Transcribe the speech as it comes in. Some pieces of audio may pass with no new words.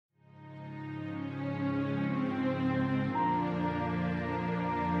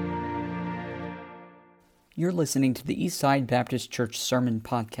You're listening to the Eastside Baptist Church Sermon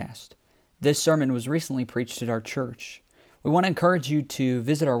Podcast. This sermon was recently preached at our church. We want to encourage you to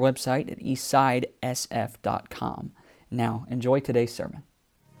visit our website at eastsidesf.com. Now, enjoy today's sermon.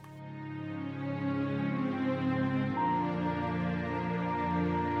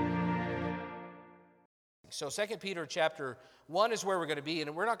 So 2 Peter chapter 1 is where we're going to be,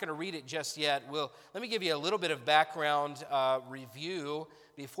 and we're not going to read it just yet. Let me give you a little bit of background review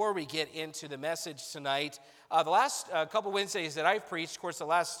before we get into the message tonight. The last couple Wednesdays that I've preached, of course, the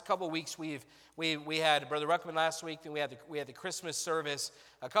last couple weeks we had Brother Ruckman last week, then we had the Christmas service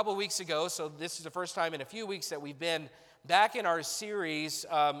a couple weeks ago. So this is the first time in a few weeks that we've been back in our series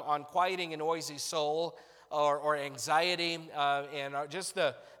on quieting a noisy soul. Or anxiety, and just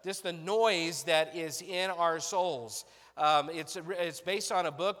the noise that is in our souls. It's based on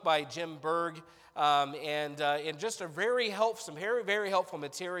a book by Jim Berg, and just some very helpful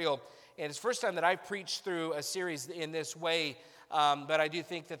material. And it's the first time that I've preached through a series in this way, but I do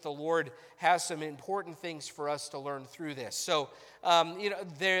think that the Lord has some important things for us to learn through this. So,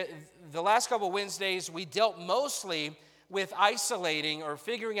 the last couple Wednesdays we dealt mostly with isolating or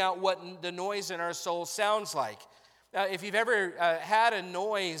figuring out what the noise in our soul sounds like. If you've ever had a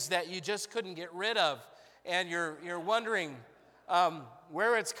noise that you just couldn't get rid of, and you're wondering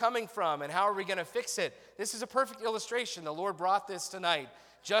where it's coming from and how are we going to fix it, this is a perfect illustration. The Lord brought this tonight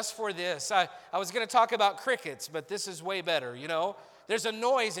just for this. I was going to talk about crickets, but this is way better, you know. There's a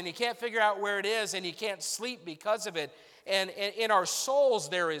noise and you can't figure out where it is and you can't sleep because of it. And in our souls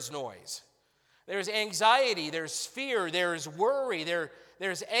there is noise. There's anxiety, there's fear, there's worry,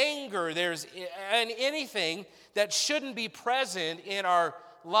 there's anger, and anything that shouldn't be present in our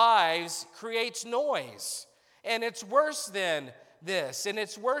lives creates noise. And it's worse than this, and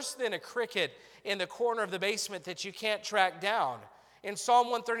it's worse than a cricket in the corner of the basement that you can't track down. In Psalm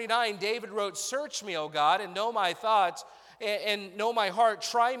 139, David wrote, "Search me, O God, and know my thoughts, and know my heart.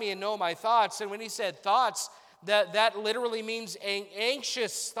 Try me and know my thoughts." And when he said thoughts, that literally means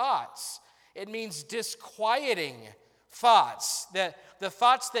anxious thoughts. It means disquieting thoughts, the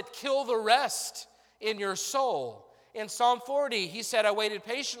thoughts that kill the rest in your soul. In Psalm 40, he said, "I waited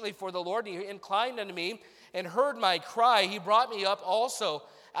patiently for the Lord, and he inclined unto me and heard my cry. He brought me up also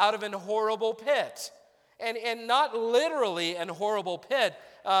out of an horrible pit." And not literally an horrible pit.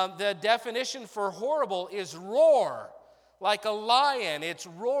 The definition for horrible is roar, like a lion. It's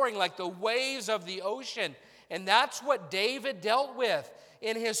roaring like the waves of the ocean. And that's what David dealt with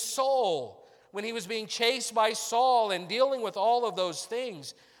in his soul when he was being chased by Saul and dealing with all of those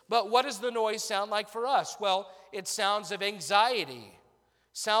things. But what does the noise sound like for us? Well, it sounds of anxiety,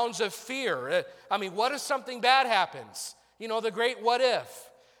 sounds of fear. What if something bad happens? You know, the great what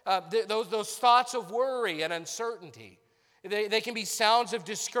if. Those thoughts of worry and uncertainty. They can be sounds of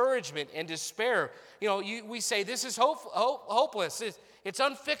discouragement and despair. You know, we say, this is hopeless. It's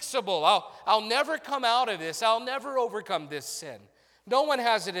unfixable. I'll never come out of this. I'll never overcome this sin. No one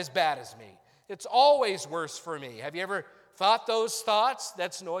has it as bad as me. It's always worse for me. Have you ever thought those thoughts?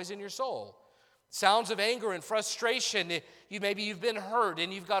 That's noise in your soul. Sounds of anger and frustration. Maybe you've been hurt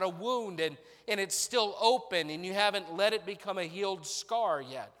and you've got a wound and it's still open and you haven't let it become a healed scar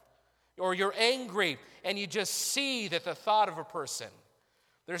yet. Or you're angry and you just see that the thought of a person.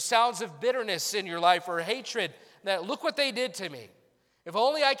 There's sounds of bitterness in your life or hatred that look what they did to me. If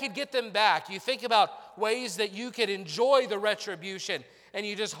only I could get them back. You think about ways that you could enjoy the retribution, and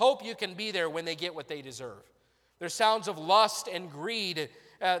you just hope you can be there when they get what they deserve. There's sounds of lust and greed.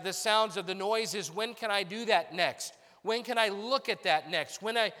 The sounds of the noise is, when can I do that next? When can I look at that next?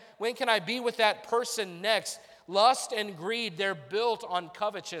 When can I be with that person next? Lust and greed, they're built on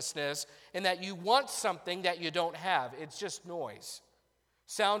covetousness, and that you want something that you don't have. It's just noise.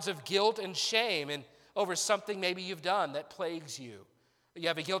 Sounds of guilt and shame and over something maybe you've done that plagues you. You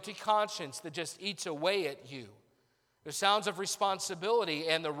have a guilty conscience that just eats away at you. There's sounds of responsibility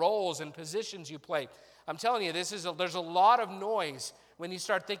and the roles and positions you play. I'm telling you, there's a lot of noise when you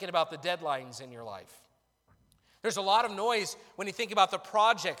start thinking about the deadlines in your life. There's a lot of noise when you think about the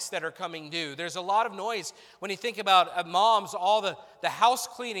projects that are coming due. There's a lot of noise when you think about moms, all the house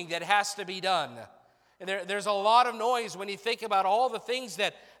cleaning that has to be done. And there's a lot of noise when you think about all the things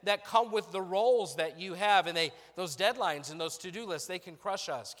that come with the roles that you have. And those deadlines and those to-do lists, they can crush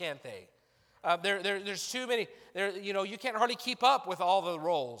us, can't they? There's too many. You can't hardly keep up with all the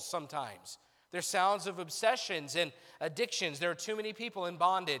roles sometimes. There's sounds of obsessions and addictions. There are too many people in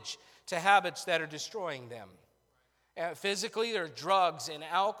bondage to habits that are destroying them. Physically, there are drugs and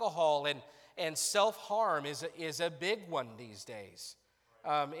alcohol, and self-harm is a big one these days,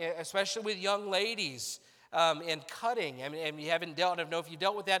 especially with young ladies. and cutting. And you haven't dealt, I don't know if you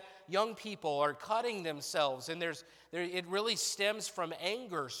dealt with that. Young people are cutting themselves, and it really stems from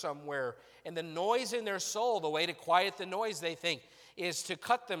anger somewhere. And the noise in their soul, the way to quiet the noise, they think, is to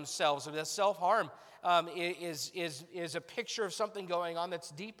cut themselves. The self-harm is a picture of something going on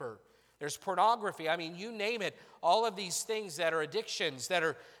that's deeper. There's pornography. I mean, you name it. All of these things that are addictions, that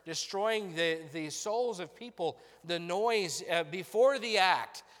are destroying the souls of people. The noise before the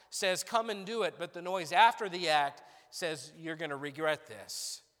act says, come and do it. But the noise after the act says, you're going to regret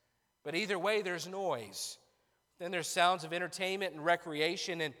this. But either way, there's noise. Then there's sounds of entertainment and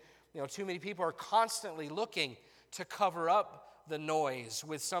recreation. And, too many people are constantly looking to cover up the noise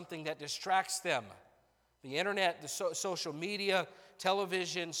with something that distracts them. The internet, the social media,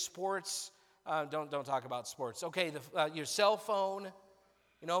 television, sports. Don't talk about sports. Okay, your cell phone.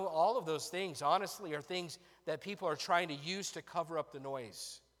 All of those things, honestly, are things that people are trying to use to cover up the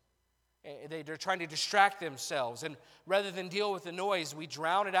noise. They're trying to distract themselves. And rather than deal with the noise, we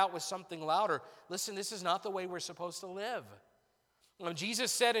drown it out with something louder. Listen, this is not the way we're supposed to live.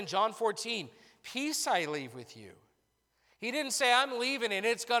 Jesus said in John 14, peace I leave with you. He didn't say, I'm leaving and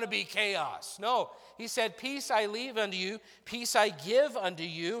it's going to be chaos. No, he said, peace I leave unto you, peace I give unto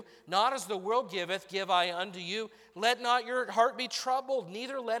you, not as the world giveth, give I unto you. Let not your heart be troubled,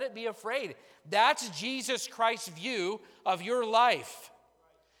 neither let it be afraid. That's Jesus Christ's view of your life.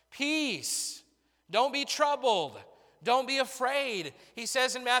 Peace. Don't be troubled. Don't be afraid. He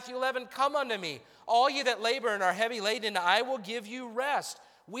says in Matthew 11, come unto me, all ye that labor and are heavy laden, and I will give you rest.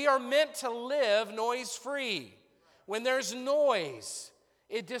 We are meant to live noise-free. When there's noise,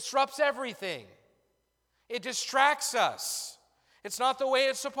 it disrupts everything. It distracts us. It's not the way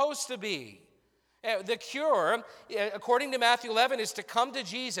it's supposed to be. The cure, according to Matthew 11, is to come to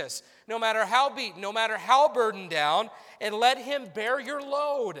Jesus, no matter how beaten, no matter how burdened down, and let him bear your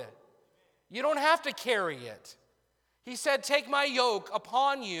load. You don't have to carry it. He said, take my yoke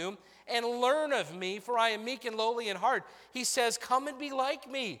upon you and learn of me, for I am meek and lowly in heart. He says, come and be like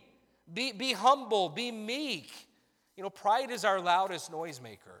me. Be humble, be meek. Pride is our loudest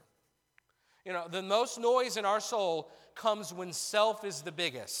noisemaker. The most noise in our soul comes when self is the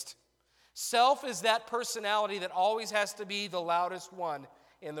biggest. Self is that personality that always has to be the loudest one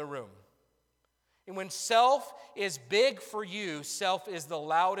in the room. And when self is big for you, self is the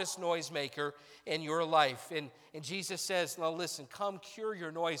loudest noisemaker in your life. And Jesus says, now listen, come cure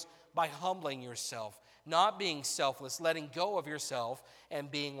your noise by humbling yourself, not being selfless, letting go of yourself and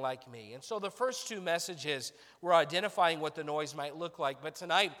being like me. And so the first two messages were identifying what the noise might look like. But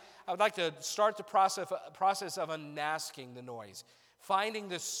tonight, I would like to start the process of unmasking the noise, finding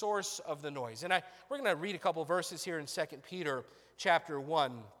the source of the noise. And we're going to read a couple verses here in 2 Peter chapter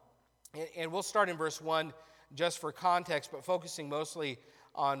 1. And we'll start in verse 1 just for context, but focusing mostly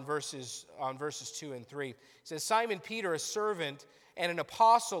on verses 2 and 3. It says, Simon Peter, a servant and an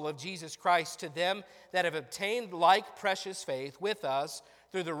apostle of Jesus Christ, to them that have obtained like precious faith with us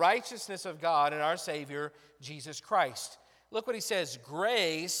through the righteousness of God and our Savior, Jesus Christ. Look what he says,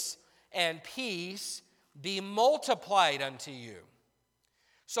 grace and peace be multiplied unto you.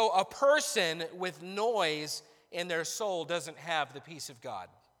 So a person with noise in their soul doesn't have the peace of God.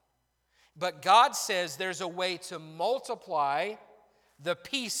 But God says there's a way to multiply the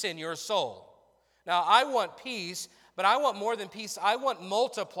peace in your soul. Now, I want peace, but I want more than peace. I want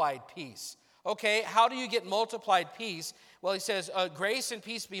multiplied peace. Okay, how do you get multiplied peace? Well, he says, grace and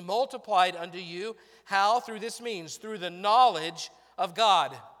peace be multiplied unto you. How? Through this means, through the knowledge of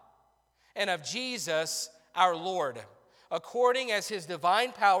God and of Jesus our Lord, according as his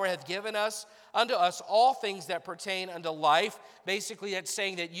divine power hath given us unto us all things that pertain unto life. Basically, it's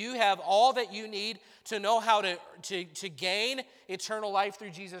saying that you have all that you need to know how to gain eternal life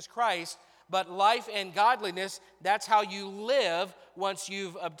through Jesus Christ. But life and godliness, that's how you live once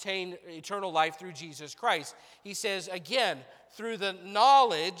you've obtained eternal life through Jesus Christ. He says, again, through the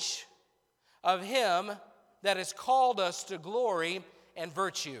knowledge of him that has called us to glory and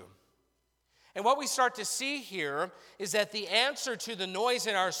virtue. And what we start to see here is that the answer to the noise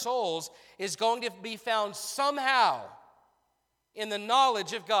in our souls is going to be found somehow in the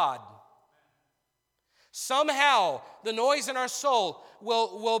knowledge of God. Somehow the noise in our soul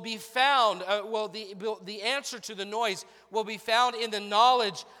will be found, the answer to the noise will be found in the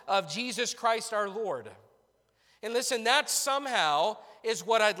knowledge of Jesus Christ our Lord. And listen, that somehow is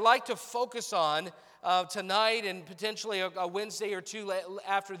what I'd like to focus on tonight and potentially a Wednesday or two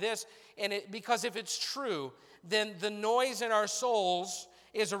after this. And because if it's true, then the noise in our souls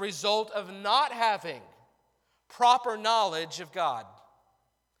is a result of not having proper knowledge of God.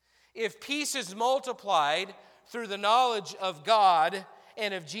 If peace is multiplied through the knowledge of God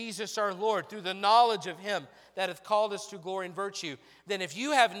and of Jesus our Lord, through the knowledge of him that hath called us to glory and virtue, then if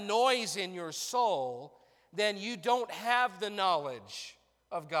you have noise in your soul, then you don't have the knowledge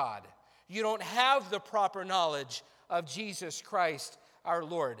of God. You don't have the proper knowledge of Jesus Christ our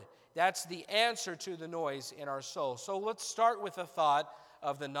Lord. That's the answer to the noise in our soul. So let's start with the thought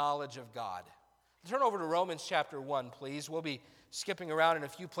of the knowledge of God. Turn over to Romans chapter 1, please. We'll be skipping around in a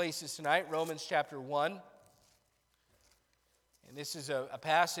few places tonight. Romans chapter 1. And this is a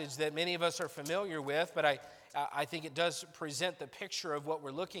passage that many of us are familiar with, but I think it does present the picture of what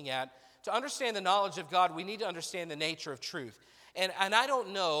we're looking at. To understand the knowledge of God, we need to understand the nature of truth. And I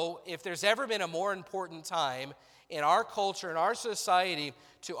don't know if there's ever been a more important time in our culture, in our society,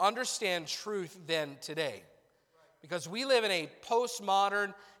 to understand truth than today. Because we live in a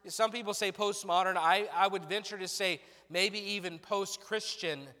postmodern, some people say postmodern, I would venture to say maybe even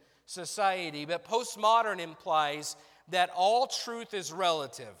post-Christian society. But postmodern implies that all truth is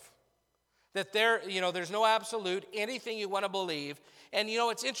relative. That there's no absolute, anything you want to believe. And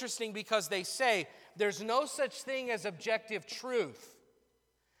it's interesting because they say there's no such thing as objective truth.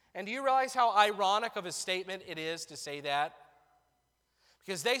 And do you realize how ironic of a statement it is to say that?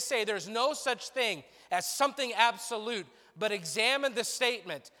 Because they say there's no such thing as something absolute, but examine the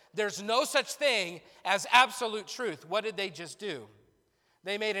statement. There's no such thing as absolute truth. What did they just do?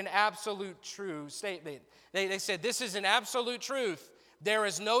 They made an absolute true statement. They said this is an absolute truth. There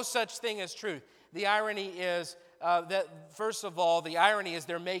is no such thing as truth. The irony is that, first of all, the irony is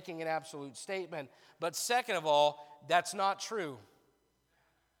they're making an absolute statement. But second of all, that's not true.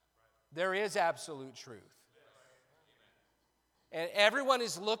 There is absolute truth. And everyone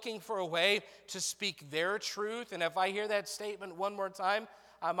is looking for a way to speak their truth. And if I hear that statement one more time,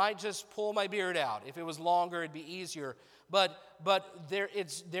 I might just pull my beard out. If it was longer, it'd be easier. But there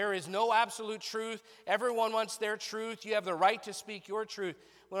is no absolute truth. Everyone wants their truth. You have the right to speak your truth.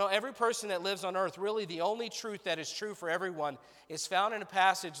 Well, every person that lives on earth, really the only truth that is true for everyone is found in a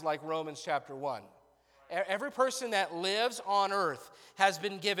passage like Romans chapter 1. Every person that lives on earth has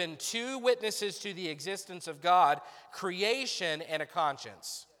been given two witnesses to the existence of God, creation and a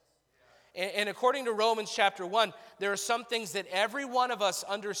conscience. And according to Romans chapter 1, there are some things that every one of us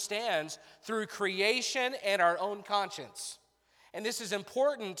understands through creation and our own conscience. And this is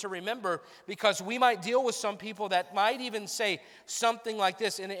important to remember because we might deal with some people that might even say something like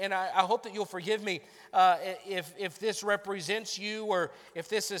this. And I hope that you'll forgive me if this represents you or if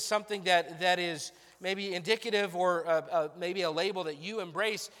this is something that is maybe indicative or maybe a label that you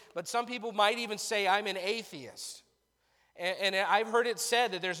embrace. But some people might even say, I'm an atheist. And I've heard it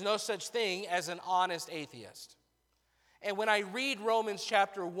said that there's no such thing as an honest atheist. And when I read Romans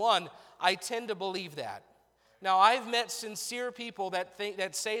chapter 1, I tend to believe that. Now, I've met sincere people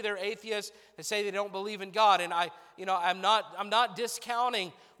that say they're atheists, that say they don't believe in God, and I'm not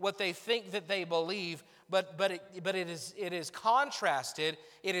discounting what they think that they believe, but it is contrasted,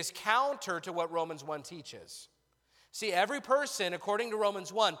 it is counter to what Romans 1 teaches. See, every person, according to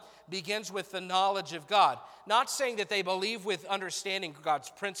Romans 1, begins with the knowledge of God. Not saying that they believe with understanding God's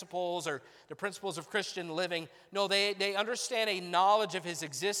principles or the principles of Christian living. No, they understand a knowledge of his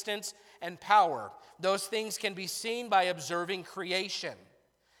existence and power. Those things can be seen by observing creation.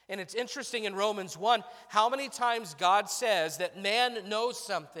 And it's interesting in Romans 1 how many times God says that man knows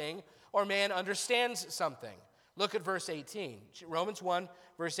something or man understands something. Look at verse 18. Romans 1,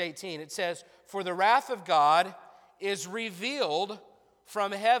 verse 18. It says, "For the wrath of God is revealed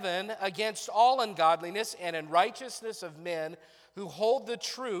from heaven against all ungodliness and unrighteousness of men who hold the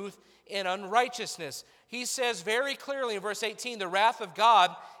truth in unrighteousness." He says very clearly in verse 18, the wrath of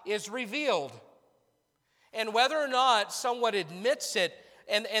God is revealed. And whether or not someone admits it,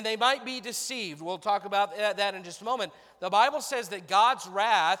 and they might be deceived, we'll talk about that in just a moment. The Bible says that God's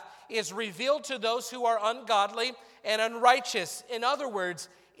wrath is revealed to those who are ungodly and unrighteous. In other words,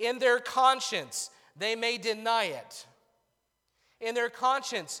 in their conscience, they may deny it. In their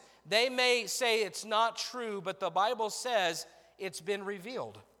conscience, they may say it's not true, but the Bible says it's been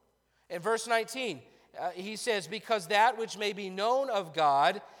revealed. In verse 19, he says, "Because that which may be known of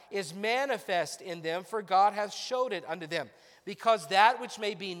God is manifest in them, for God hath showed it unto them." Because that which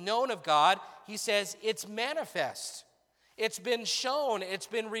may be known of God, he says, it's manifest. It's been shown, it's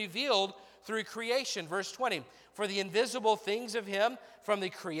been revealed through creation. Verse 20, "For the invisible things of him from the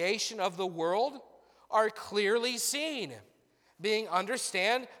creation of the world are clearly seen, being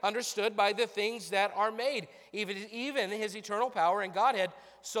understood by the things that are made, even his eternal power and Godhead,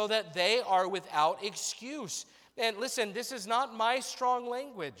 so that they are without excuse." And listen, this is not my strong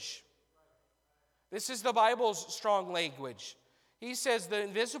language. This is the Bible's strong language. He says the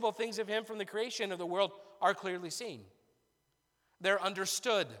invisible things of him from the creation of the world are clearly seen. They're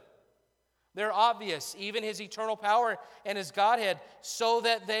understood. They're obvious, even his eternal power and his Godhead, so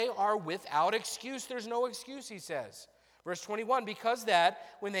that they are without excuse. There's no excuse, he says. Verse 21, because that,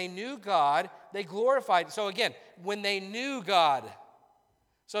 when they knew God, they glorified. So again, when they knew God.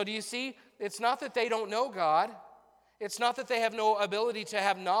 So do you see? It's not that they don't know God. It's not that they have no ability to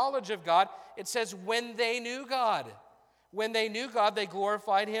have knowledge of God. It says when they knew God. When they knew God, they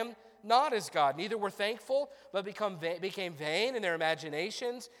glorified him not as God. Neither were thankful, but became vain in their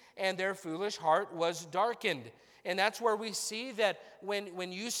imaginations, and their foolish heart was darkened. And that's where we see that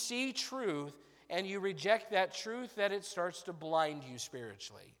when you see truth and you reject that truth, that it starts to blind you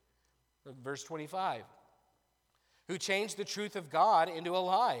spiritually. Verse 25, who changed the truth of God into a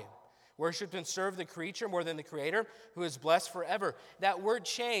lie, worshiped and served the creature more than the Creator, who is blessed forever. That word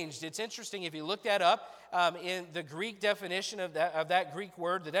changed, it's interesting if you look that up in the Greek definition of that Greek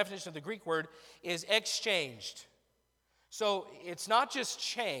word, the definition of the Greek word is exchanged. So it's not just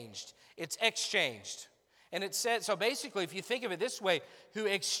changed, it's exchanged. And it says, so basically, if you think of it this way, who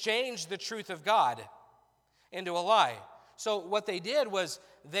exchanged the truth of God into a lie. So what they did was,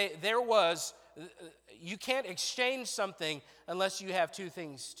 you can't exchange something unless you have two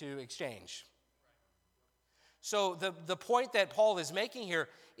things to exchange. So the point that Paul is making here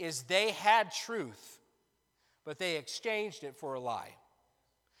is they had truth, but they exchanged it for a lie.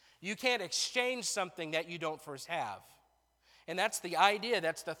 You can't exchange something that you don't first have. And that's the idea,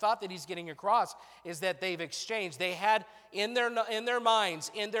 that's the thought that he's getting across, is that they've exchanged. They had in their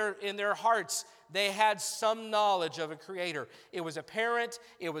minds, in their hearts, they had some knowledge of a creator. It was apparent,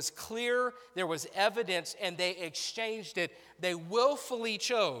 it was clear, there was evidence, and they exchanged it. They willfully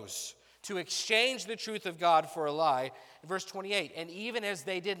chose to exchange the truth of God for a lie. Verse 28, and even as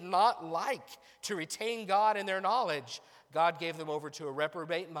they did not like to retain God in their knowledge, God gave them over to a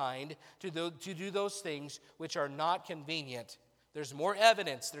reprobate mind to do those things which are not convenient. There's more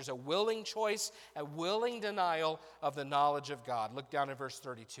evidence. There's a willing choice, a willing denial of the knowledge of God. Look down at verse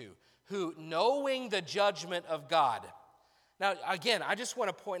 32. Who, knowing the judgment of God. Now, again, I just want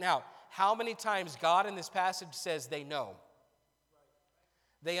to point out how many times God in this passage says they know.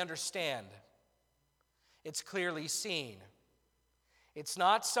 They understand. It's clearly seen. It's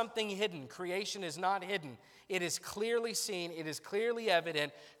not something hidden. Creation is not hidden. It is clearly seen. It is clearly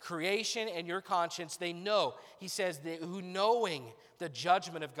evident. Creation and your conscience, they know. He says, who knowing the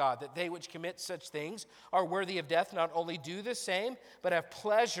judgment of God, that they which commit such things are worthy of death, not only do the same, but have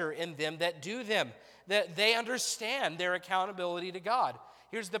pleasure in them that do them. That they understand their accountability to God.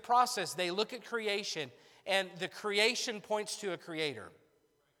 Here's the process. They look at creation, and the creation points to a creator.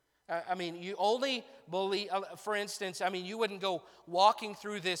 I mean, you only believe, for instance, you wouldn't go walking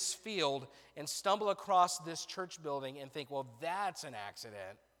through this field and stumble across this church building and think, well, that's an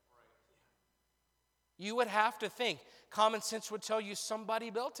accident. You would have to think. Common sense would tell you somebody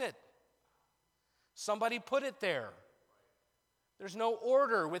built it. Somebody put it there. There's no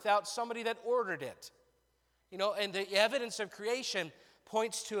order without somebody that ordered it. And the evidence of creation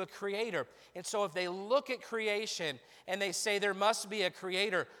points to a creator. And so if they look at creation and they say there must be a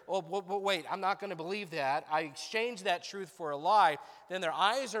creator, but wait, I'm not going to believe that. I exchanged that truth for a lie. Then their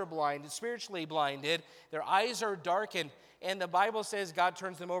eyes are blinded, spiritually blinded. Their eyes are darkened. And the Bible says God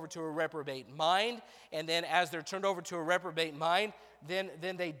turns them over to a reprobate mind. And then as they're turned over to a reprobate mind, then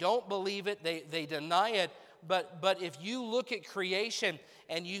they don't believe it. They deny it. But if you look at creation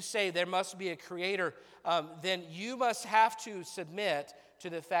and you say there must be a creator, then you must have to submit to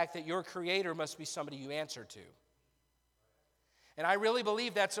the fact that your creator must be somebody you answer to. And I really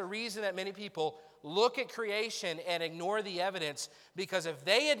believe that's a reason that many people look at creation and ignore the evidence, because if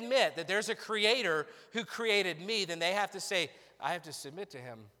they admit that there's a creator who created me, then they have to say, I have to submit to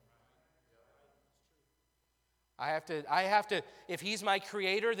him. I have to, if he's my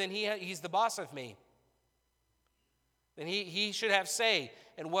creator, then he's the boss of me. Then he should have say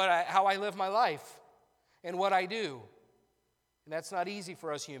in how I live my life and what I do. And that's not easy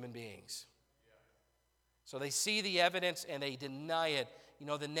for us human beings. So they see the evidence and they deny it.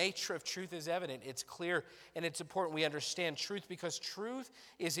 The nature of truth is evident. It's clear, and it's important we understand truth, because truth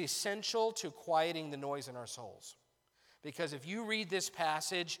is essential to quieting the noise in our souls. Because if you read this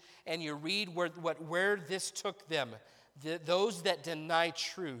passage and you read where this took them, those that deny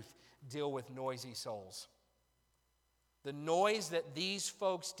truth deal with noisy souls. The noise that these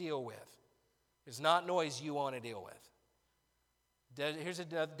folks deal with is not noise you want to deal with. Here's a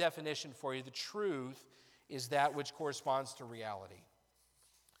definition for you. The truth is that which corresponds to reality.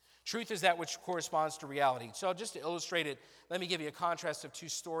 Truth is that which corresponds to reality. So just to illustrate it, let me give you a contrast of two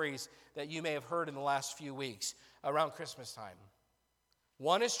stories that you may have heard in the last few weeks around Christmas time.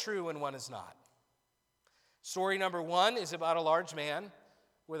 One is true and one is not. Story number 1 is about a large man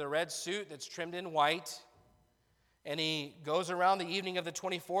with a red suit that's trimmed in white, and he goes around the evening of the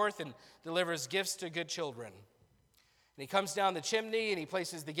 24th and delivers gifts to good children. And he comes down the chimney and he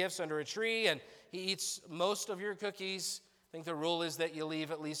places the gifts under a tree, and he eats most of your cookies. I think the rule is that you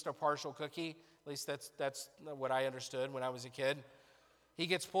leave at least a partial cookie. At least that's what I understood when I was a kid. He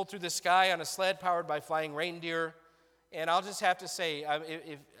gets pulled through the sky on a sled powered by flying reindeer. And I'll just have to say,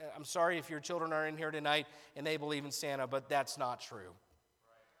 I'm sorry if your children are in here tonight and they believe in Santa, but that's not true.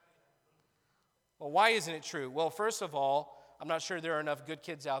 Well, why isn't it true? Well, first of all, I'm not sure there are enough good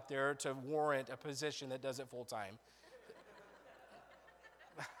kids out there to warrant a position that does it full time.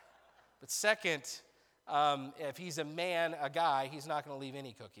 But second, if he's a man, a guy, he's not going to leave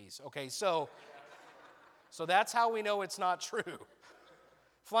any cookies. Okay, so that's how we know it's not true.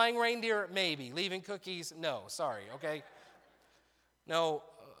 Flying reindeer, maybe. Leaving cookies, no, sorry, okay? No,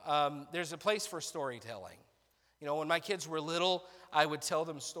 there's a place for storytelling. You know, when my kids were little, I would tell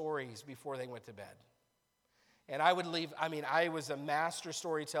them stories before they went to bed. And I was a master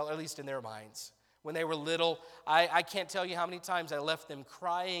storyteller, at least in their minds. When they were little, I can't tell you how many times I left them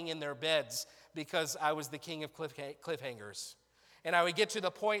crying in their beds because I was the king of cliffhangers. And I would get to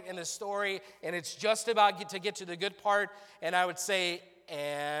the point in the story, and it's just about to get to the good part, and I would say,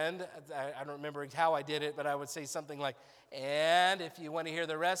 and I don't remember how I did it, but I would say something like, and if you want to hear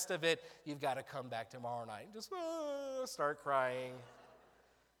the rest of it, you've got to come back tomorrow night. Just start crying.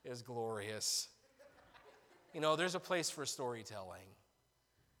 It was glorious. You know, there's a place for storytelling.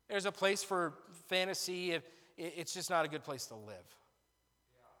 There's a place for fantasy. It's just not a good place to live.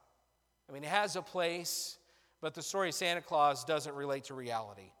 I mean, it has a place, but the story of Santa Claus doesn't relate to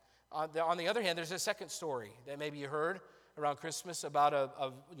reality. On the other hand, there's a second story that maybe you heard around Christmas about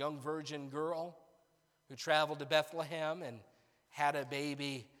a young virgin girl who traveled to Bethlehem and had a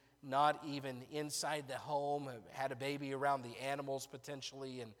baby not even inside the home, had a baby around the animals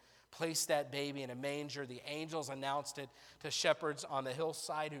potentially, and placed that baby in a manger. The angels announced it to shepherds on the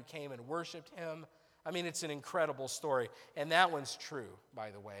hillside who came and worshiped him. I mean, it's an incredible story. And that one's true,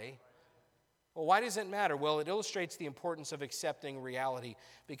 by the way. Well, why does it matter? Well, it illustrates the importance of accepting reality.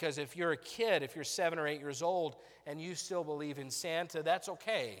 Because if you're a kid, if you're 7 or 8 years old, and you still believe in Santa, that's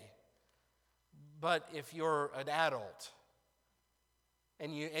okay. But if you're an adult,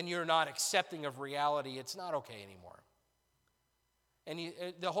 and you're not accepting of reality, it's not okay anymore. And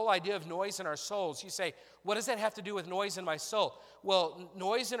the whole idea of noise in our souls, you say, what does that have to do with noise in my soul? Well,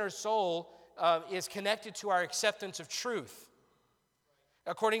 noise in our soul is connected to our acceptance of truth.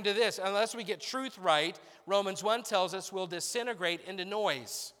 According to this, unless we get truth right, Romans 1 tells us we'll disintegrate into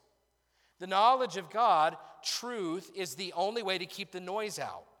noise. The knowledge of God, truth, is the only way to keep the noise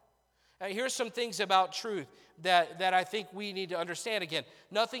out. Now, here's some things about truth that I think we need to understand again.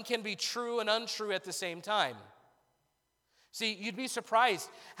 Nothing can be true and untrue at the same time. See, you'd be surprised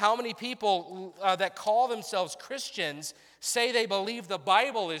how many people that call themselves Christians say they believe the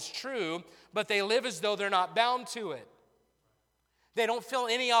Bible is true, but they live as though they're not bound to it. They don't feel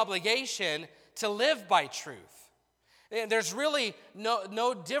any obligation to live by truth. And there's really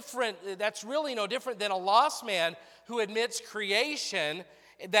no different. That's really no different than a lost man who admits creation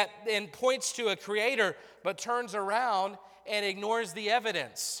and points to a creator, but turns around and ignores the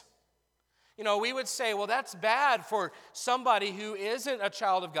evidence. You know, we would say, well, that's bad for somebody who isn't a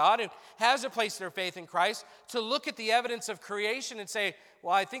child of God and has placed their faith in Christ to look at the evidence of creation and say,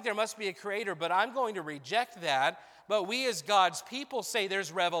 well, I think there must be a creator, but I'm going to reject that. But we as God's people say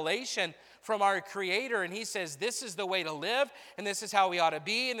there's revelation from our Creator, and He says this is the way to live, and this is how we ought to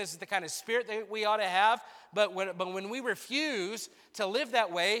be, and this is the kind of spirit that we ought to have. But when we refuse to live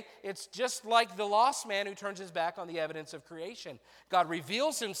that way, it's just like the lost man who turns his back on the evidence of creation. God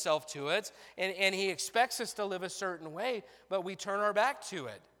reveals Himself to it, and He expects us to live a certain way, but we turn our back to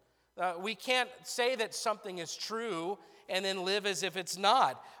it. We can't say that something is true and then live as if it's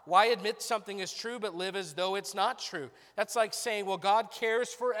not. Why admit something is true but live as though it's not true? That's like saying, well, God cares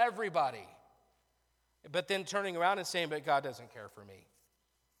for everybody, but then turning around and saying, but God doesn't care for me.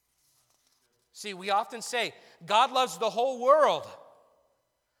 See, we often say, God loves the whole world,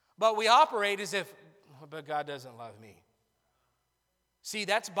 but we operate as if, but God doesn't love me. See,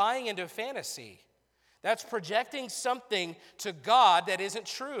 that's buying into fantasy. That's projecting something to God that isn't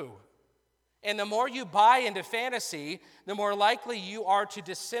true. And the more you buy into fantasy, the more likely you are to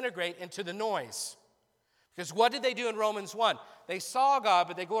disintegrate into the noise. Because what did they do in Romans 1? They saw God,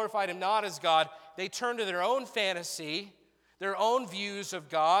 but they glorified Him not as God. They turned to their own fantasy, their own views of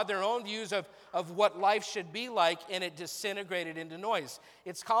God, their own views of what life should be like, and it disintegrated into noise.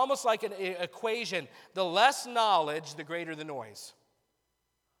 It's almost like an equation. The less knowledge, the greater the noise.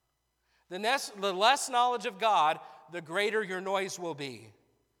 The less knowledge of God, the greater your noise will be.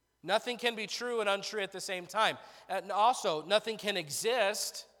 Nothing can be true and untrue at the same time. And also, nothing can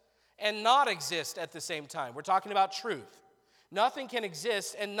exist and not exist at the same time. We're talking about truth. Nothing can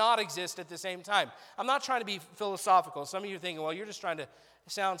exist and not exist at the same time. I'm not trying to be philosophical. Some of you are thinking, well, you're just trying to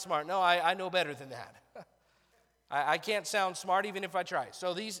sound smart. No, I know better than that. I can't sound smart even if I try.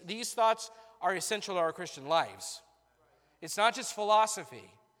 So these thoughts are essential to our Christian lives. It's not just philosophy.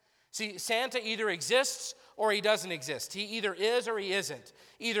 See, Santa either exists or he doesn't exist. He either is or he isn't.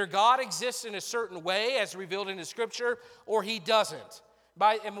 Either God exists in a certain way as revealed in the Scripture, or he doesn't.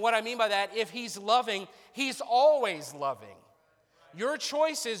 And what I mean by that, if he's loving, he's always loving. Your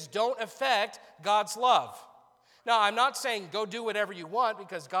choices don't affect God's love. Now, I'm not saying go do whatever you want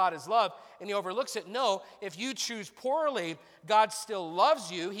because God is love and he overlooks it. No, if you choose poorly, God still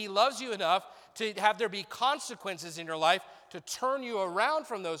loves you. He loves you enough to have there be consequences in your life to turn you around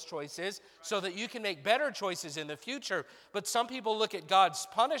from those choices so that you can make better choices in the future. But some people look at God's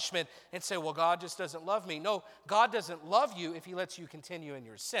punishment and say, well, God just doesn't love me. No, God doesn't love you if he lets you continue in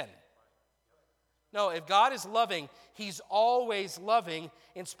your sin. No, if God is loving, he's always loving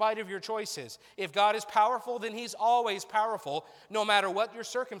in spite of your choices. If God is powerful, then he's always powerful, no matter what your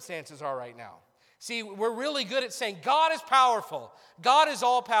circumstances are right now. See, we're really good at saying God is powerful. God is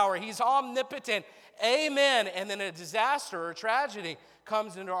all power. He's omnipotent. Amen. And then a disaster or tragedy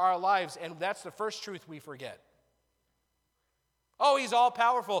comes into our lives, and that's the first truth we forget. Oh, he's all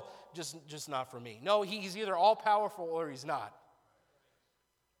powerful, just not for me. No, he's either all powerful or he's not.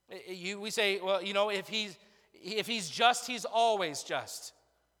 We say, well, you know, if he's just, he's always just.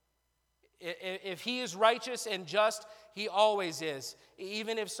 If he is righteous and just, he always is.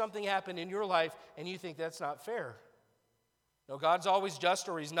 Even if something happened in your life and you think that's not fair. No, God's always just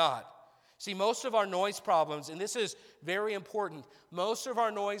or he's not. See, most of our noise problems, and this is very important, most of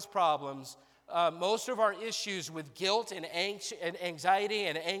our noise problems, most of our issues with guilt and anxiety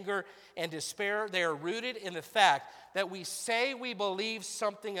and anger and despair, they are rooted in the fact that we say we believe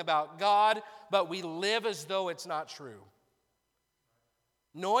something about God, but we live as though it's not true.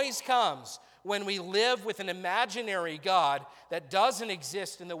 Noise comes when we live with an imaginary God that doesn't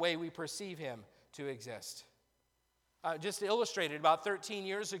exist in the way we perceive him to exist. Just to illustrate it, about 13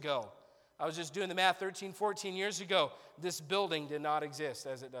 years ago, I was just doing the math, 13, 14 years ago, this building did not exist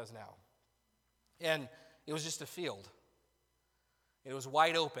as it does now. And it was just a field. It was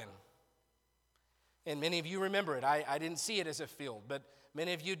wide open. And many of you remember it. I didn't see it as a field, but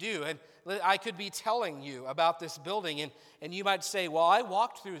many of you do. And I could be telling you about this building, and you might say, well, I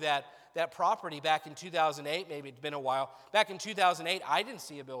walked through that property back in 2008. Maybe it's been a while. Back in 2008, I didn't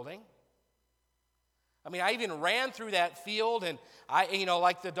see a building. I mean, I even ran through that field, and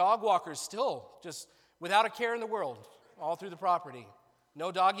like the dog walkers, still just without a care in the world, all through the property.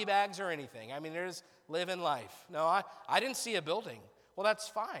 No doggy bags or anything. I mean, there's living life. No, I didn't see a building. Well, that's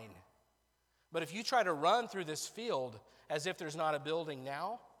fine. But if you try to run through this field as if there's not a building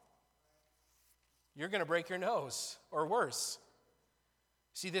now, you're going to break your nose, or worse.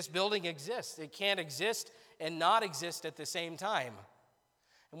 See, this building exists. It can't exist and not exist at the same time.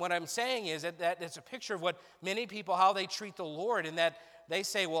 And what I'm saying is that it's a picture of what many people, how they treat the Lord, and that they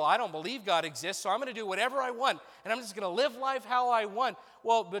say, well, I don't believe God exists, so I'm going to do whatever I want, and I'm just going to live life how I want.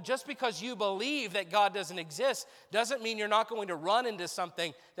 Well, but just because you believe that God doesn't exist doesn't mean you're not going to run into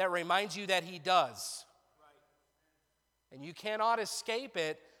something that reminds you that he does. Right. And you cannot escape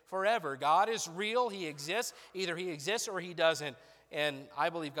it forever. God is real. He exists. Either he exists or he doesn't. And I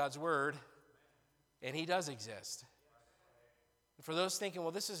believe God's word, and he does exist. For those thinking,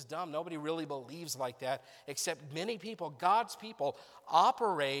 well, this is dumb, nobody really believes like that, except many people, God's people,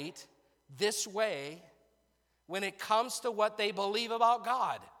 operate this way when it comes to what they believe about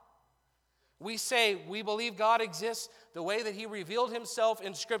God. We say we believe God exists the way that he revealed himself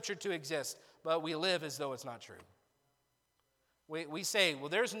in Scripture to exist, but we live as though it's not true. We say, well,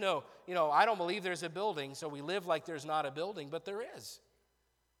 there's no, I don't believe there's a building, so we live like there's not a building, but there is.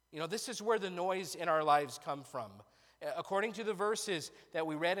 This is where the noise in our lives come from. According to the verses that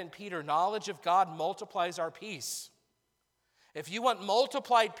we read in Peter, knowledge of God multiplies our peace. If you want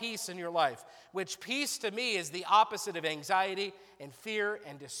multiplied peace in your life, which peace to me is the opposite of anxiety and fear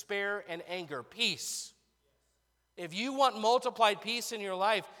and despair and anger, peace. If you want multiplied peace in your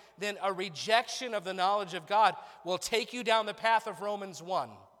life, then a rejection of the knowledge of God will take you down the path of Romans 1,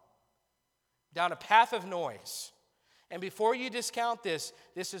 down a path of noise. And before you discount this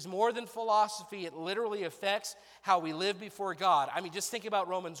is more than philosophy. It literally affects how we live before God. I mean, just think about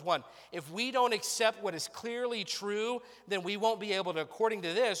Romans 1. If we don't accept what is clearly true, then we won't be able to, according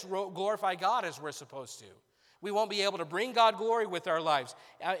to this, glorify God as we're supposed to. We won't be able to bring God glory with our lives.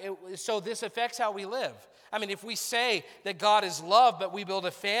 So this affects how we live. I mean, if we say that God is love, but we build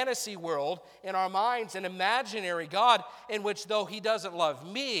a fantasy world in our minds, an imaginary God in which, though he doesn't love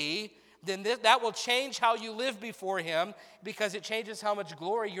me, then that will change how you live before him, because it changes how much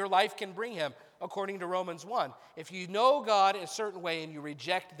glory your life can bring him, according to Romans 1. If you know God a certain way and you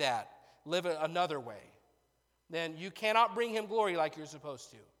reject that, live another way, then you cannot bring him glory like you're supposed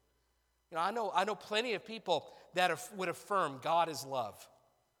to. You know, I know plenty of people that would affirm God is love.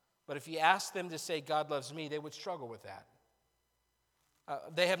 But if you ask them to say God loves me, they would struggle with that.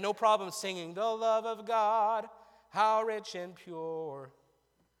 They have no problem singing the love of God, how rich and pure.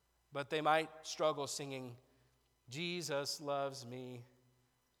 But they might struggle singing, Jesus loves me,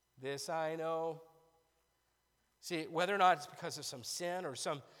 this I know. See, whether or not it's because of some sin or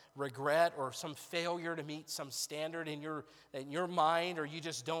some regret or some failure to meet some standard in your mind, or you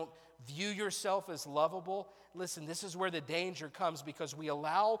just don't view yourself as lovable, listen, this is where the danger comes, because we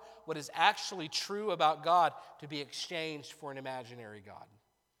allow what is actually true about God to be exchanged for an imaginary God.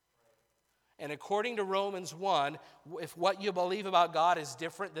 And according to Romans 1, if what you believe about God is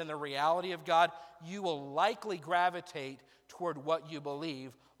different than the reality of God, you will likely gravitate toward what you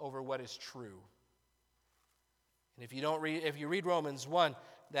believe over what is true. And if you read Romans 1,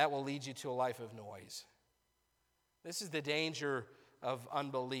 that will lead you to a life of noise. This is the danger of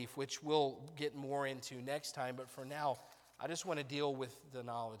unbelief, which we'll get more into next time. But for now, I just want to deal with the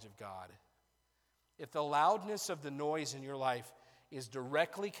knowledge of God. If the loudness of the noise in your life is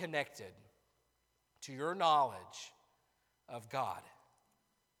directly connected to your knowledge of God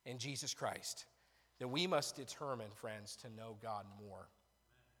and Jesus Christ, then we must determine, friends, to know God more.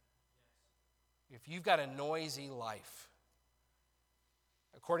 If you've got a noisy life,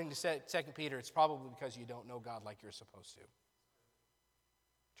 according to 2 Peter, it's probably because you don't know God like you're supposed to.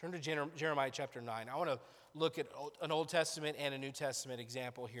 Turn to Jeremiah chapter 9. I want to look at an Old Testament and a New Testament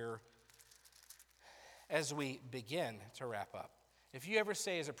example here as we begin to wrap up. If you ever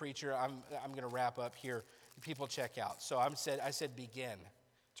say as a preacher, I'm going to wrap up here, people check out. So I said begin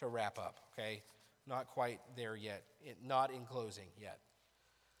to wrap up, okay? Not quite there yet, not in closing yet.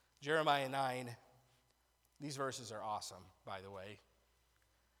 Jeremiah 9, these verses are awesome, by the way.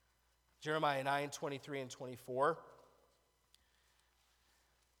 Jeremiah 9, 23 and 24.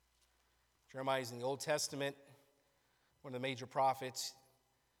 Jeremiah is in the Old Testament, one of the major prophets.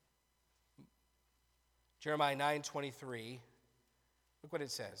 Jeremiah 9, 23. Look what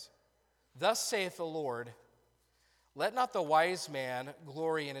it says. Thus saith the Lord, let not the wise man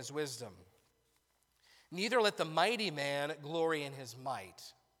glory in his wisdom, neither let the mighty man glory in his might.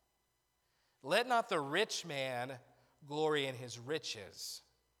 Let not the rich man glory in his riches,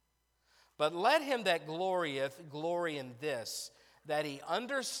 but let him that glorieth glory in this, that he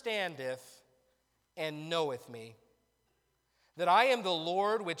understandeth and knoweth me, that I am the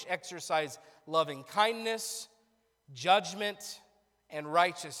Lord which exercise loving kindness, judgment, and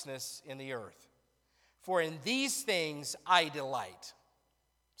righteousness in the earth. For in these things I delight,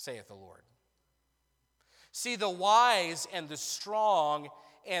 saith the Lord. See, the wise and the strong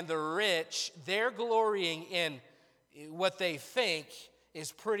and the rich, they're glorying in what they think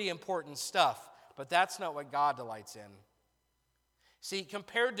is pretty important stuff, but that's not what God delights in. See,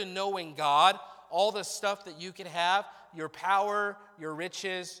 compared to knowing God, all the stuff that you can have, your power, your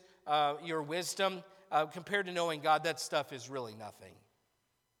riches, your wisdom, compared to knowing God, that stuff is really nothing.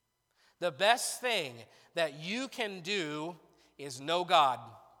 The best thing that you can do is know God.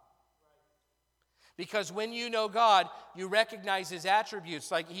 Because when you know God, you recognize his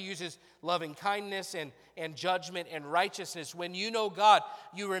attributes, like he uses loving kindness and judgment and righteousness. When you know God,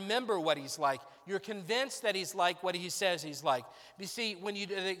 you remember what he's like. You're convinced that he's like what he says he's like. You see,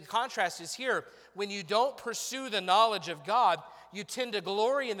 the contrast is here. When you don't pursue the knowledge of God, you tend to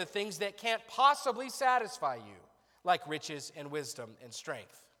glory in the things that can't possibly satisfy you, like riches and wisdom and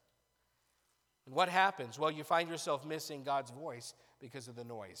strength. And what happens? Well, you find yourself missing God's voice because of the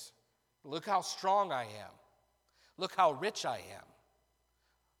noise. Look how strong I am. Look how rich I am.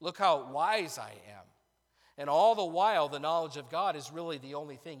 Look how wise I am. And all the while, the knowledge of God is really the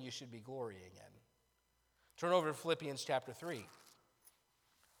only thing you should be glorying in. Turn over to Philippians chapter 3.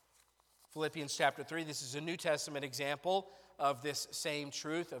 Philippians chapter 3, this is a New Testament example of this same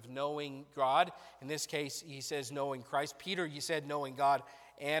truth of knowing God. In this case, he says knowing Christ. Peter, you said knowing God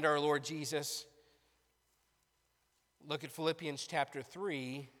and our Lord Jesus. Look at Philippians chapter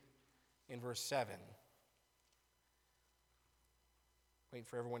 3 in verse 7. Waiting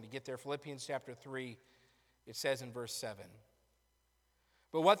for everyone to get there. Philippians chapter 3, it says in verse 7,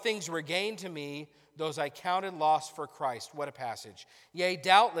 But what things were gained to me, those I counted loss for Christ. What a passage. Yea,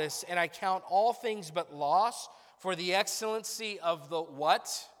 doubtless, and I count all things but loss for the excellency of the what?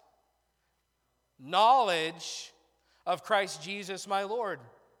 Knowledge of Christ Jesus my Lord,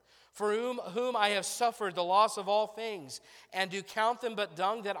 for whom I have suffered the loss of all things, and do count them but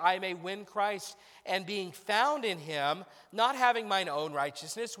dung, that I may win Christ, and being found in him, not having mine own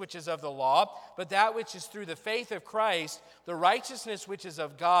righteousness, which is of the law, but that which is through the faith of Christ, the righteousness which is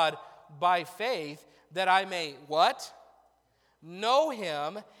of God by faith, that I may, what? Know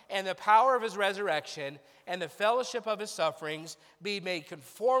him, and the power of his resurrection, and the fellowship of his sufferings, be made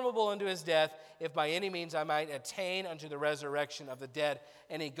conformable unto his death, if by any means I might attain unto the resurrection of the dead.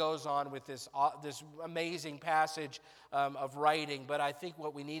 And he goes on with this amazing passage of writing. But I think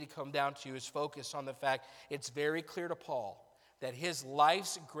what we need to come down to is focus on the fact it's very clear to Paul that his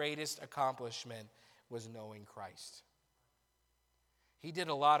life's greatest accomplishment was knowing Christ. He did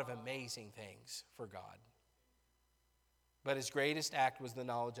a lot of amazing things for God. But his greatest act was the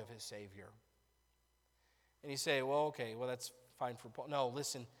knowledge of his Savior. And you say, well, okay, well, that's fine for Paul. No,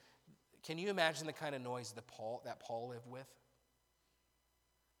 listen, can you imagine the kind of noise that Paul lived with?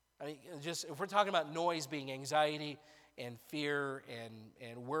 I mean, just if we're talking about noise being anxiety and fear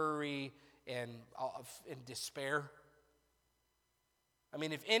and worry and despair. I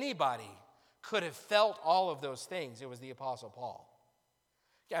mean, if anybody could have felt all of those things, it was the Apostle Paul.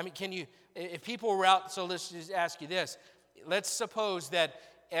 I mean, if people were out, so let's just ask you this. Let's suppose that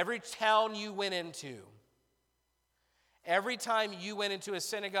every town you went into, every time you went into a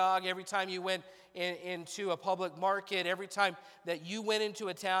synagogue, every time you went into a public market, every time that you went into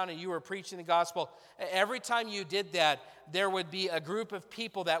a town and you were preaching the gospel, every time you did that, there would be a group of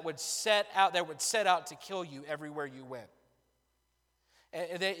people that would set out to kill you everywhere you went.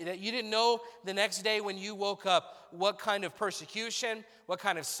 And that you didn't know the next day when you woke up what kind of persecution, what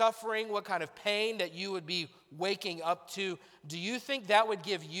kind of suffering, what kind of pain that you would be waking up to. Do you think that would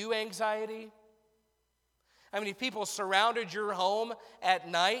give you anxiety? I mean, if people surrounded your home at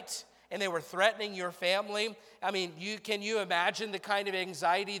night and they were threatening your family, I mean, can you imagine the kind of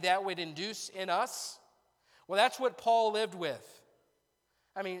anxiety that would induce in us? Well, that's what Paul lived with.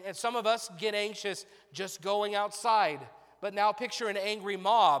 I mean, and some of us get anxious just going outside. But now picture an angry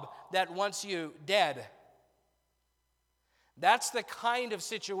mob that wants you dead. That's the kind of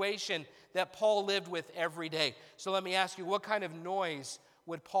situation that Paul lived with every day. So let me ask you, what kind of noise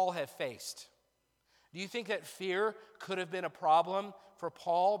would Paul have faced? Do you think that fear could have been a problem for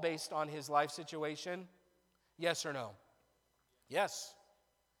Paul based on his life situation? Yes or no? Yes.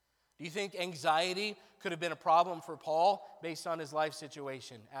 Do you think anxiety could have been a problem for Paul based on his life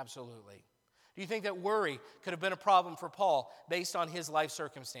situation? Absolutely. Do you think that worry could have been a problem for Paul based on his life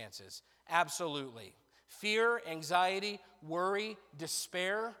circumstances? Absolutely. Fear, anxiety, worry,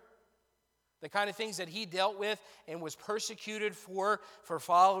 despair, the kind of things that he dealt with and was persecuted for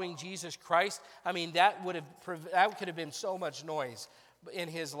following Jesus Christ. I mean, that could have been so much noise in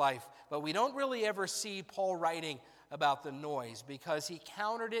his life. But we don't really ever see Paul writing about the noise because he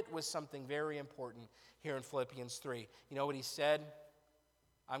countered it with something very important here in Philippians 3. You know what he said?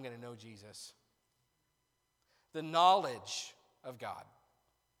 I'm going to know Jesus. The knowledge of God.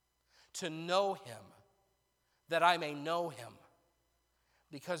 To know him, that I may know him.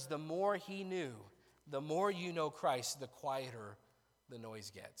 Because the more he knew, the more you know Christ, the quieter the noise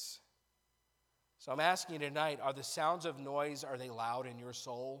gets. So I'm asking you tonight, are the sounds of noise, are they loud in your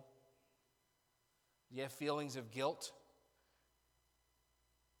soul? Do you have feelings of guilt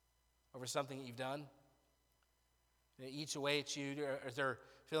over something that you've done? And it eats away at you. Are there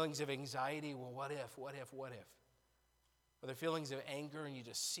feelings of anxiety? Well, what if? Are there feelings of anger and you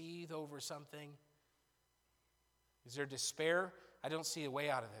just seethe over something? Is there despair? I don't see a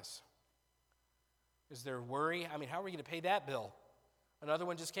way out of this. Is there worry? I mean, how are we going to pay that bill? Another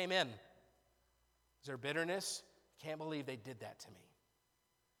one just came in. Is there bitterness? Can't believe they did that to me.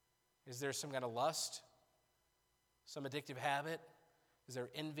 Is there some kind of lust? Some addictive habit? Is there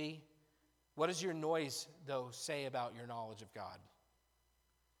envy? What does your noise, though, say about your knowledge of God?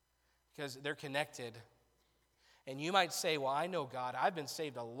 Because they're connected. And you might say, well, I know God. I've been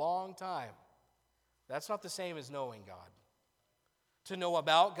saved a long time. That's not the same as knowing God. To know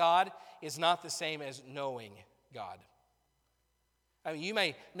about God is not the same as knowing God. I mean, you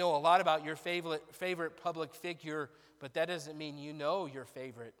may know a lot about your favorite public figure, but that doesn't mean you know your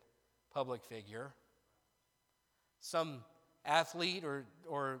favorite public figure. Some athlete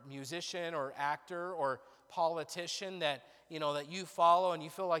or musician or actor or politician that you follow and you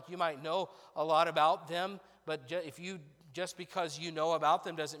feel like you might know a lot about them, but just because you know about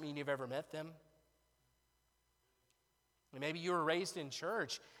them doesn't mean you've ever met them. Maybe you were raised in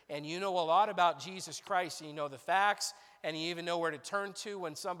church and you know a lot about Jesus Christ, and you know the facts, and you even know where to turn to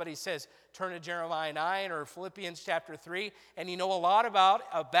when somebody says, turn to Jeremiah 9 or Philippians chapter 3, and you know a lot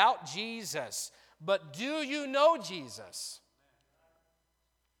about Jesus. But do you know Jesus?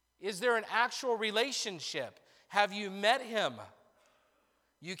 Is there an actual relationship? Have you met him?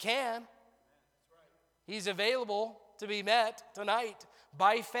 You can. He's available to be met tonight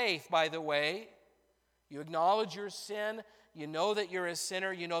by faith, by the way. You acknowledge your sin. You know that you're a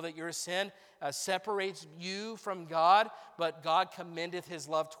sinner. You know that your sin separates you from God, but God commendeth his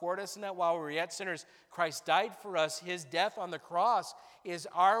love toward us, and that while we were yet sinners, Christ died for us. His death on the cross is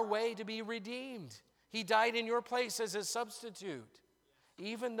our way to be redeemed. He died in your place as a substitute.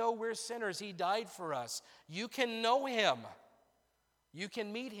 Even though we're sinners, he died for us. You can know him. You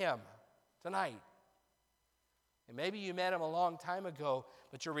can meet him tonight. And maybe you met him a long time ago,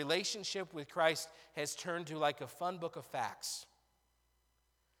 but your relationship with Christ has turned to like a fun book of facts.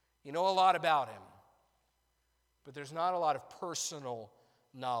 You know a lot about him, but there's not a lot of personal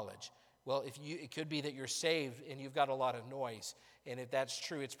knowledge. Well, it could be that you're saved and you've got a lot of noise. And if that's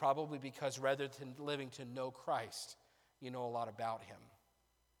true, it's probably because rather than living to know Christ, you know a lot about him.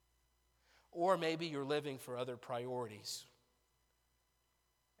 Or maybe you're living for other priorities.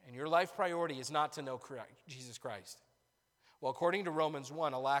 And your life priority is not to know Jesus Christ. Well, according to Romans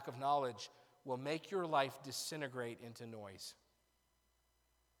 1, a lack of knowledge will make your life disintegrate into noise.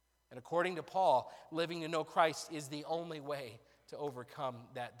 And according to Paul, living to know Christ is the only way to overcome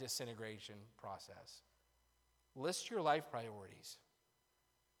that disintegration process. List your life priorities.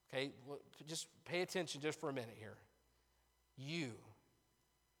 Okay, just pay attention just for a minute here. You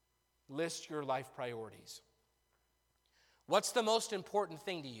list your life priorities. What's the most important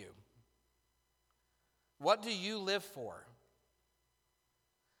thing to you? What do you live for?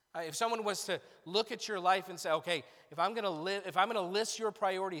 If someone was to look at your life and say, okay, if I'm going to list your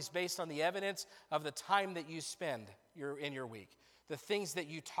priorities based on the evidence of the time that you spend in your week, the things that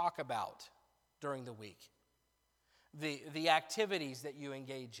you talk about during the week, the activities that you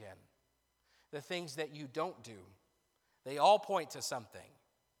engage in, the things that you don't do, they all point to something.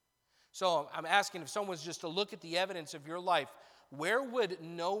 So I'm asking, if someone was just to look at the evidence of your life, where would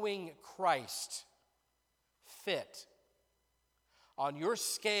knowing Christ fit on your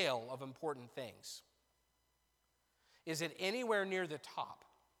scale of important things? Is it anywhere near the top?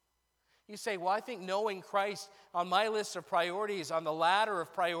 You say, well, I think knowing Christ on my list of priorities, on the ladder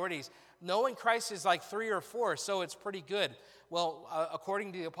of priorities, knowing Christ is like 3 or 4, so it's pretty good. Well,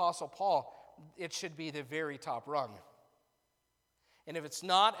 according to the Apostle Paul, it should be the very top rung. And if it's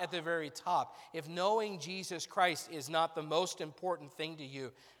not at the very top, if knowing Jesus Christ is not the most important thing to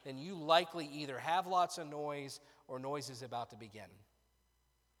you, then you likely either have lots of noise or noise is about to begin.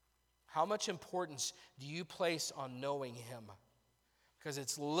 How much importance do you place on knowing him? Because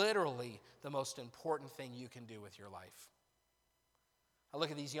it's literally the most important thing you can do with your life. I look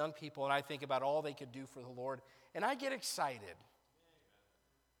at these young people and I think about all they could do for the Lord, and I get excited.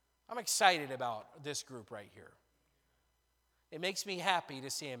 I'm excited about this group right here. It makes me happy to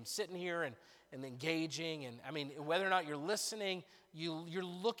see him sitting here and engaging. And I mean, whether or not you're listening, you're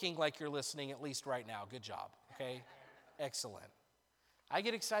looking like you're listening at least right now. Good job, okay? Excellent. I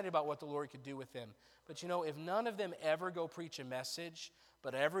get excited about what the Lord could do with them. But you know, if none of them ever go preach a message,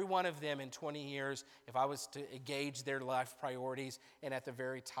 but every one of them in 20 years, if I was to engage their life priorities, and at the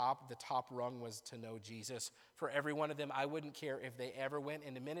very top, the top rung was to know Jesus, for every one of them, I wouldn't care if they ever went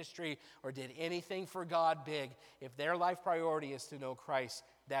into ministry or did anything for God big. If their life priority is to know Christ,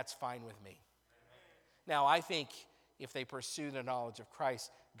 that's fine with me. Now, I think if they pursue the knowledge of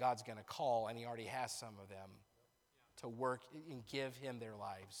Christ, God's going to call, and he already has some of them, to work and give him their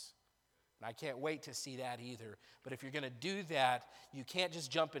lives. And I can't wait to see that either. But if you're going to do that, you can't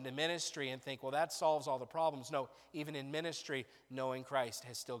just jump into ministry and think, well, that solves all the problems. No, even in ministry, knowing Christ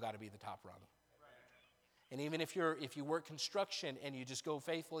has still got to be the top rung. And even if you work construction and you just go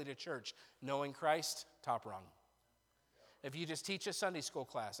faithfully to church, knowing Christ, top rung. If you just teach a Sunday school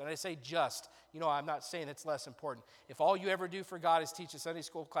class, and I say just, I'm not saying it's less important. If all you ever do for God is teach a Sunday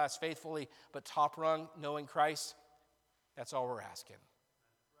school class faithfully, but top rung, knowing Christ, that's all we're asking.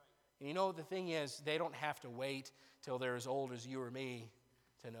 And the thing is, they don't have to wait till they're as old as you or me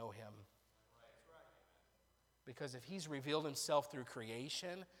to know him. Because if he's revealed himself through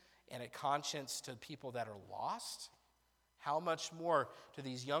creation and a conscience to people that are lost, how much more to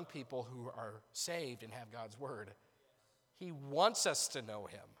these young people who are saved and have God's word? He wants us to know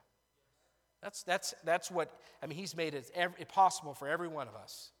him. That's what, he's made it possible for every one of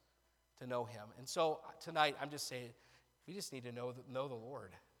us to know him. And so tonight, I'm just saying, we just need to know the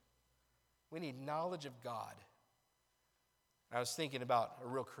Lord. We need knowledge of God. I was thinking about a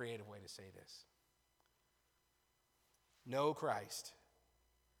real creative way to say this. No Christ,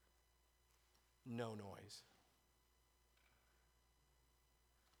 no noise.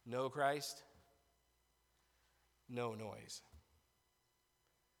 No Christ, no noise.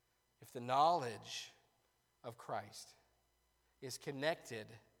 If the knowledge of Christ is connected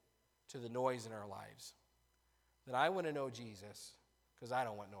to the noise in our lives, then I want to know Jesus because I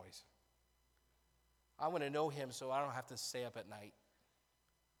don't want noise. I want to know him so I don't have to stay up at night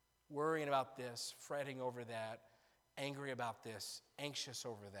worrying about this, fretting over that, angry about this, anxious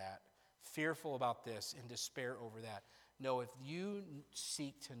over that, fearful about this, and despair over that. No, if you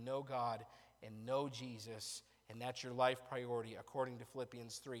seek to know God and know Jesus, and that's your life priority according to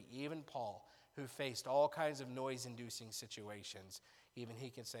Philippians 3, even Paul, who faced all kinds of noise-inducing situations, even he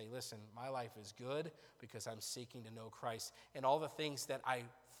can say, listen, my life is good because I'm seeking to know Christ. And all the things that I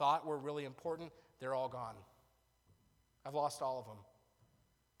thought were really important, they're all gone. I've lost all of them.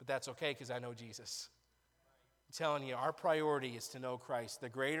 But that's okay because I know Jesus. I'm telling you, our priority is to know Christ. The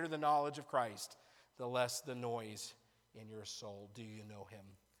greater the knowledge of Christ, the less the noise in your soul. Do you know him?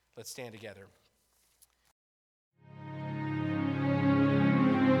 Let's stand together.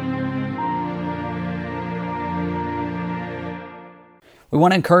 We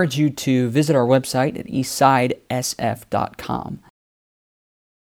want to encourage you to visit our website at eastsidesf.com.